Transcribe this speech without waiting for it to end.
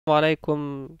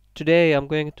Alaikum. Today I'm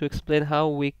going to explain how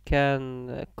we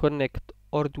can connect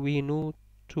Arduino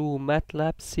to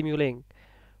MATLAB Simulink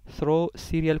through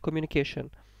serial communication.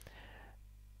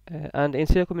 And in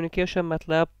serial communication,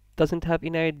 MATLAB doesn't have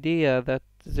any idea that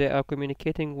they are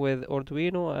communicating with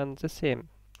Arduino and the same.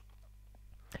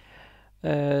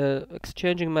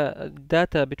 Exchanging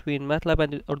data between MATLAB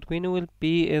and Arduino will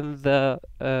be in the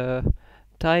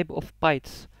type of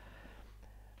bytes,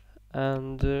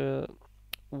 and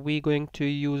we're going to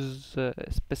use a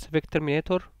specific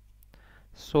terminator.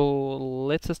 So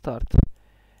let's start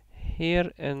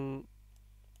here in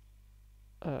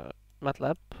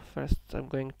MATLAB. First I'm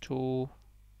going to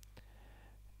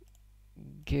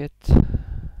get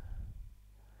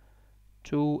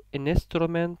to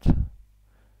instrument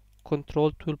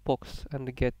control toolbox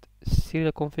and get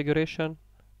serial configuration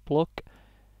block,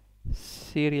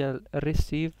 serial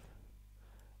receive,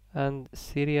 and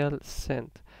serial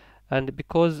send. And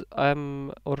because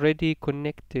I'm already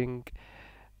connecting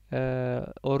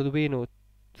Arduino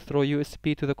through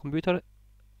USB to the computer,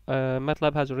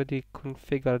 MATLAB has already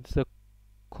configured the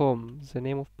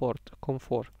name of port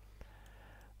COM4.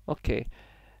 Okay,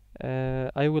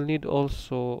 I will need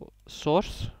also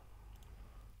source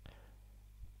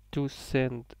to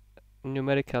send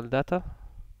numerical data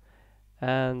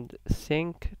and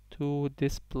sync to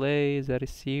display the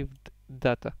received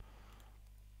data.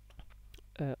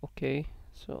 Okay,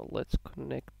 so let's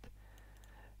connect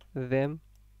them.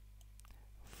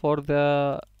 For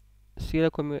the serial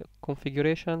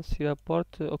configuration, serial port,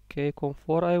 okay,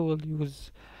 COM4, I will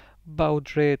use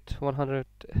baud rate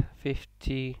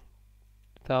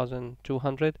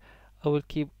 150,200. I will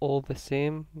keep all the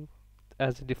same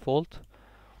as default.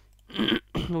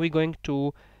 We're going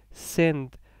to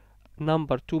send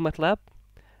number to MATLAB,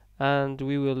 and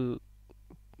we will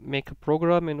make a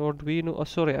program in Arduino. Oh,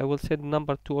 sorry, I will send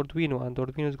number to Arduino, and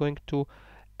Arduino is going to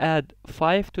add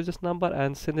 5 to this number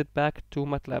and send it back to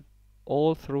MATLAB,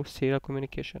 all through serial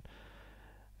communication.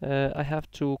 I have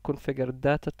to configure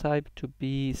data type to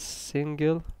be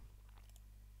single.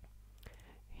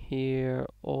 Here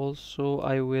also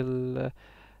I will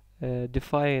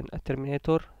define a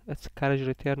terminator. It's carriage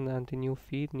return and a new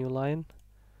feed, new line.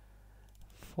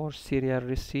 For serial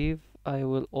receive, I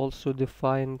will also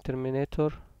define terminator,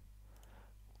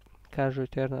 carriage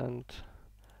return,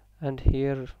 and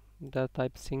here data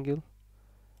type single.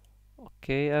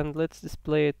 Okay, and let's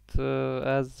display it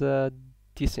as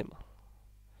decimal.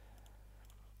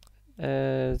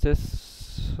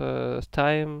 This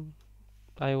time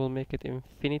I will make it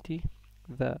infinity,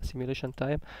 the simulation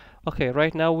time. Okay,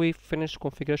 right now we finished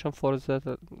configuration for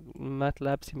the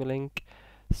MATLAB Simulink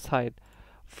side.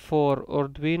 For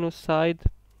Arduino side,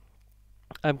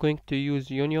 I'm going to use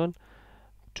union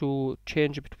to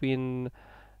change between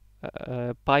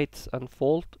bytes and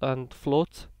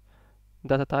floats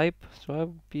data type. So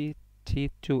I'll be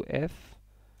T2F.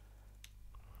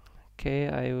 Okay,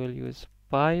 I will use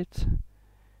byte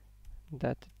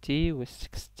data T with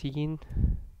 16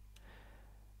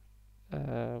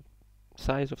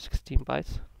 size of 16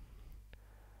 bytes,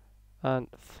 and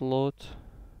float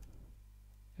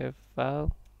if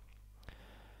val,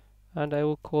 and I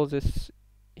will call this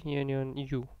union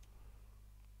U.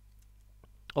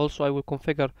 Also I will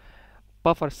configure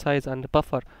buffer size and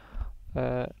buffer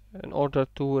in order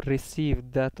to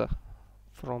receive data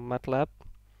from MATLAB.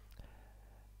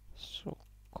 So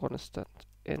constant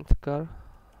integer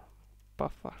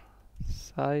buffer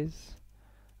size,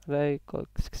 and I call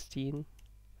 16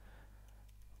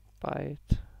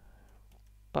 byte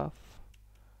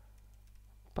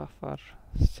buffer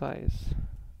size.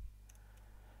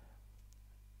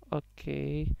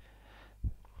 Okay,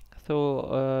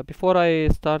 so before I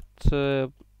start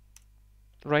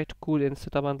write code in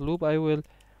setup and loop, I will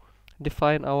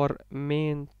define our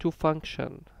main two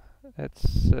function.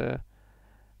 It's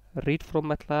read from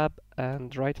MATLAB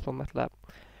and write from MATLAB.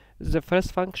 The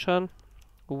first function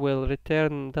will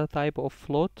return the type of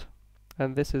float,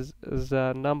 and this is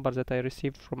the number that I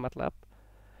received from MATLAB.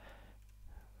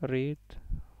 Read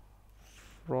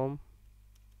from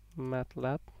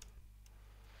MATLAB.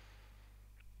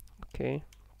 Okay,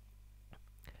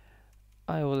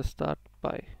 I will start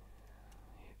by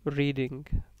reading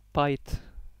byte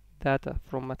data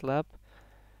from MATLAB.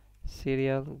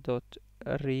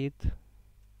 Serial.read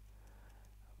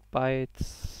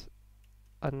bytes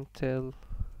until,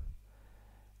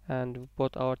 and we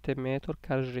put our terminator,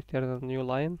 carriage return a new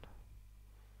line,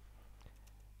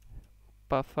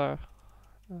 buffer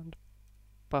and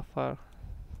buffer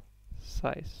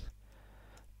size,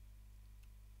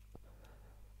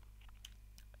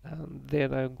 and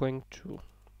then I'm going to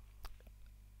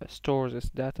store this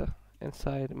data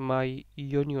inside my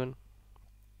union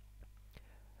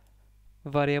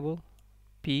variable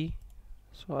p.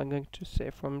 So I'm going to say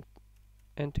from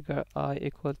integer I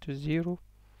equal to 0,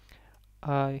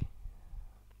 I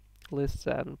less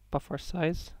than buffer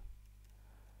size,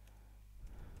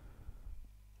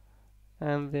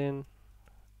 and then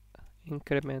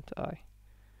increment I.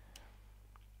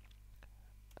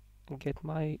 Get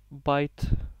my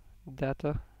byte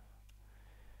data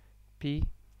p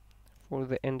for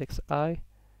the index I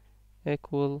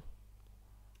equal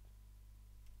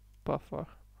buffer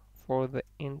for the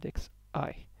index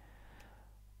I.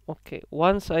 Okay,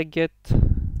 once I get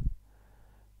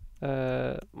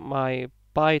my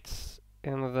bytes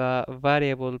in the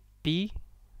variable p,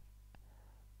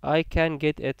 I can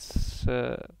get its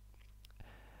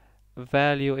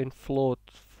value in float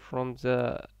from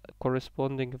the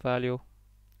corresponding value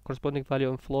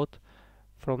in float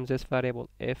from this variable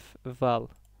if val.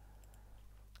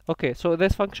 Okay, so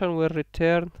this function will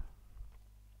return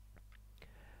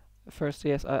first.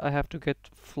 Yes, I have to get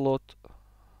float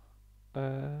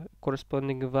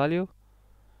corresponding value.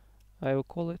 I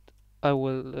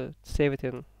will save it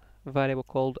in variable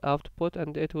called output,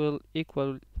 and it will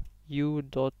equal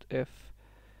u.f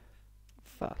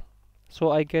val.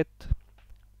 So I get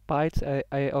bytes.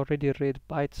 I already read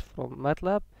bytes from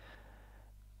MATLAB,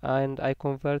 and I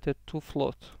convert it to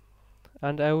float,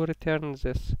 and I will return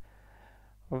this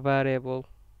variable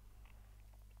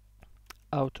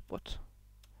output.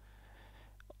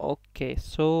 Okay,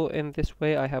 so in this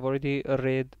way I have already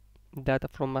read data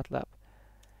from MATLAB.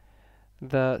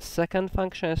 The second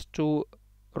function is to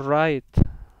write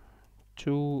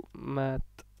to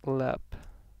MATLAB.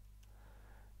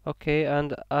 Okay,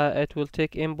 and it will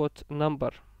take input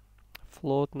number,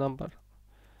 float number,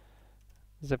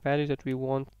 the value that we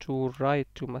want to write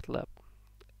to MATLAB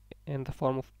in the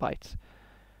form of bytes.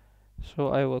 So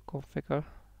I will configure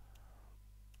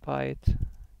byte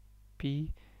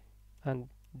p and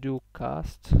do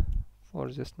cast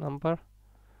for this number.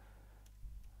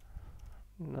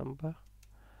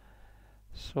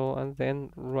 So, and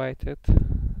then write it,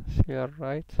 serial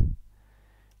write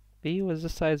p with the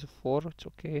size of 4. It's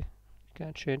okay, you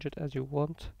can change it as you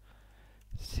want.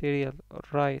 Serial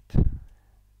write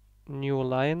new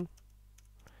line,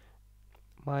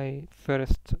 my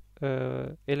first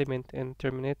element in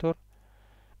terminator.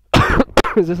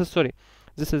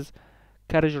 this is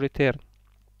carriage return,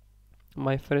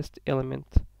 my first element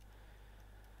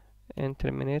in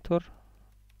terminator.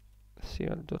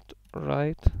 Serial dot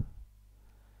write,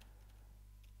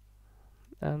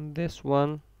 and this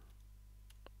one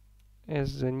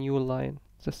is the new line,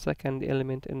 the second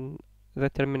element in the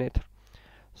terminator.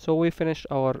 So we finished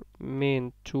our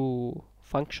main two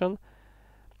function.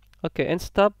 Okay, in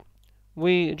step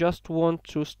we just want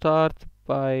to start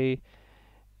by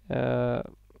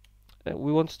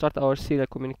we want to start our serial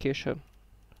communication,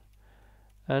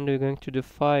 and we're going to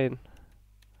define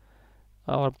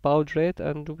our baud rate,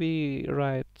 and we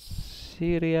write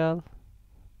serial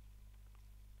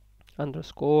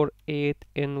underscore 8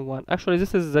 in 1. Actually,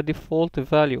 this is the default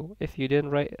value. If you didn't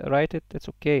write it, it's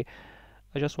okay.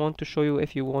 I just want to show you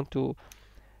if you want to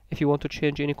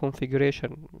change any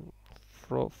configuration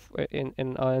in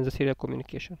the serial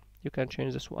communication, you can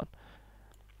change this one.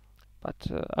 But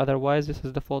otherwise, this is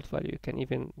the default value. You can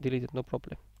even delete it, no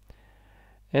problem.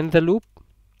 In the loop,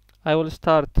 I will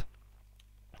start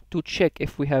to check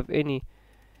if we have any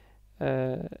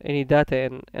data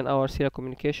in our serial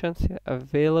communications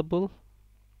available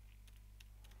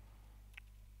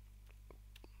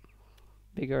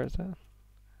bigger than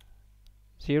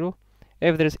 0.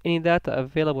 If there is any data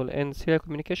available in serial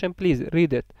communication, please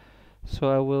read it. So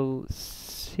I will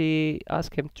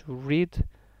ask him to read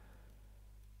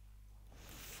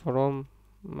from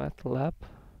MATLAB.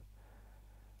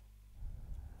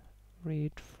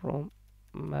 Read from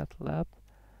MATLAB,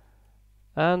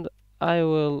 and I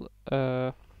will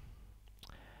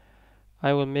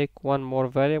make one more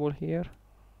variable here,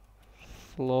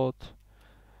 float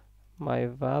my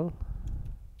val,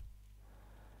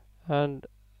 and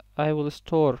I will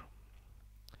store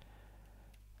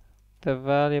the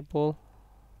variable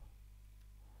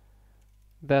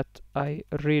that I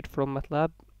read from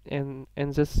MATLAB in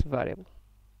this variable.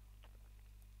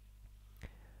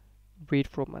 Read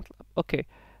from MATLAB. Okay,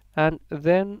 and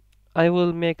then I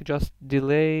will make just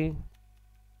delay,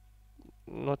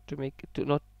 to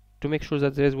make sure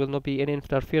that there will not be any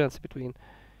interference between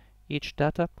each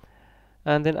data,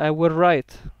 and then I will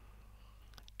write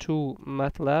to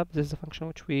MATLAB. This is the function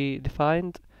which we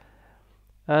defined,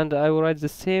 and I will write the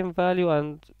same value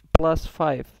and plus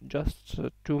 5 just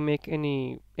to make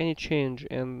any change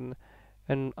in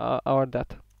our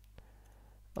data.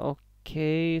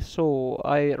 Okay, so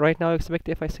I right now expect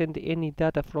if I send any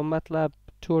data from MATLAB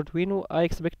to Arduino, I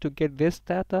expect to get this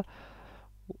data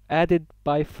added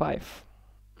by 5.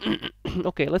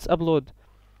 Okay, let's upload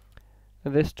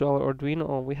this to our Arduino.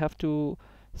 Oh, we have to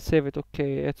save it.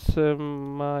 Okay, it's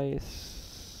my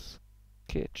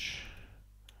sketch.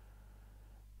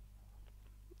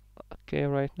 Okay,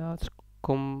 right now it's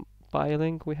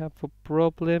compiling. We have a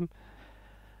problem.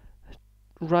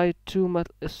 Write to mat.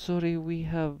 Sorry,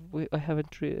 I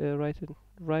haven't written.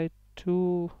 Write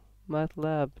to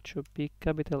MATLAB. It should be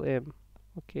capital M.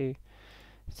 Okay,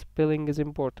 spelling is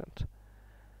important.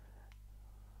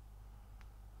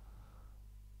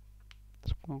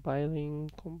 It's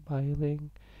compiling.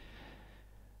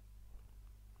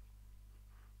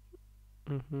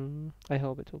 I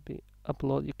hope it will be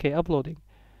upload. Okay, uploading.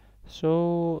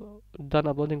 So done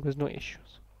uploading with no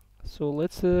issues. So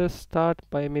let's start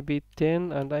by maybe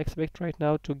 10, and I expect right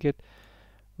now to get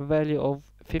value of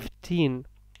 15.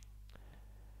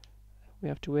 We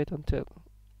have to wait until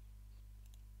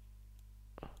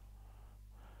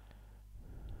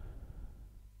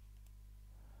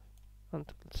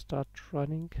it starts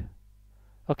running.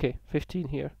 Okay, 15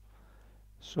 here.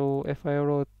 So if I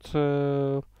wrote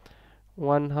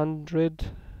 100, it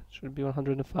should be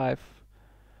 105.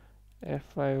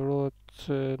 If I wrote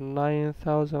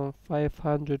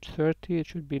 9530, it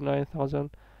should be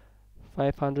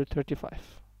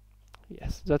 9535.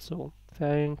 Yes, that's all.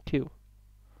 Thank you.